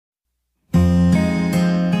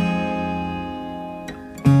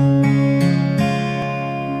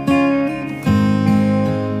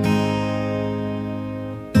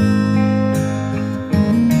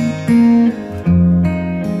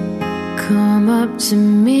come up to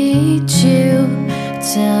meet you,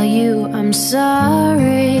 tell you I'm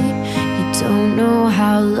sorry. You don't know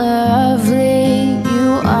how lovely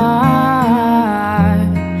you are.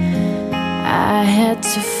 I had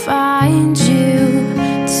to find you,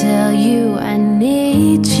 tell you I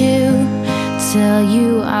need you, tell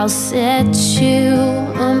you I'll set you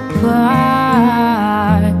apart.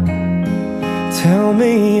 Tell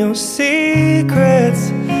me your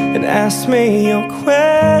secrets and ask me your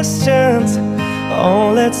questions.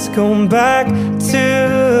 Oh, let's go back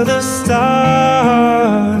to the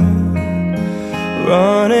start.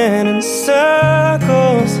 Running in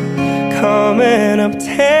circles, coming up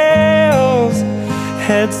tails,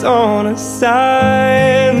 heads on our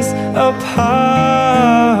sides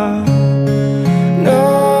apart.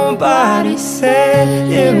 Nobody said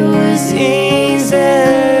it was easy.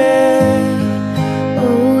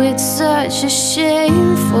 Oh, it's such a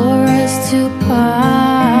shame for us to part.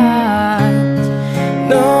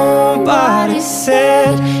 Nobody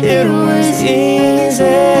said it was easy.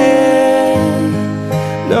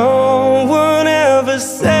 No one ever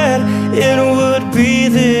said it would be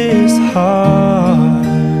this hard.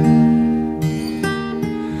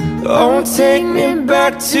 Oh, take me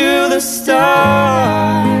back to the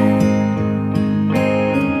start.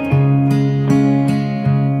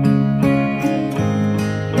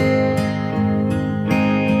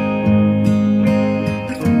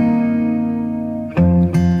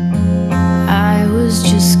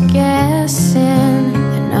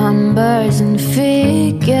 And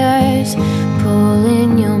figures,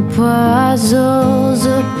 pulling your puzzles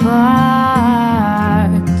apart.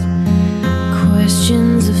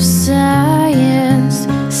 Questions of science,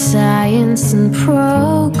 science and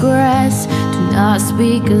progress do not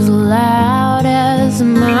speak as loud as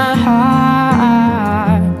my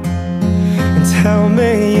heart. And tell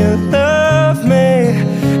me you love me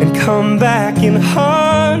and come back and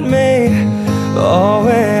haunt me. Oh,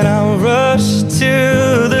 when I rush to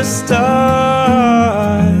the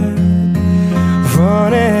start,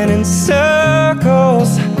 running in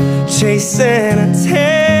circles, chasing our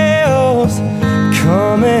tails,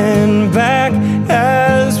 coming back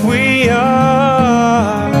as we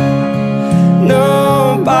are.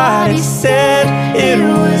 Nobody said it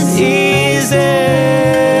was easy.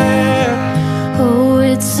 Oh,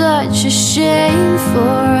 it's such a shame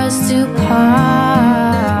for us to part.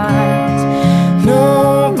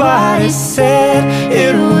 Nobody said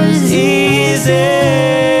it was easy.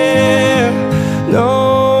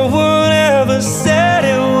 No one ever said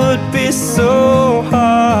it would be so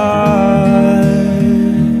hard.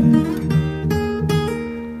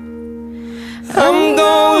 I'm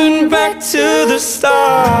going back to the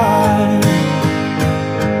start.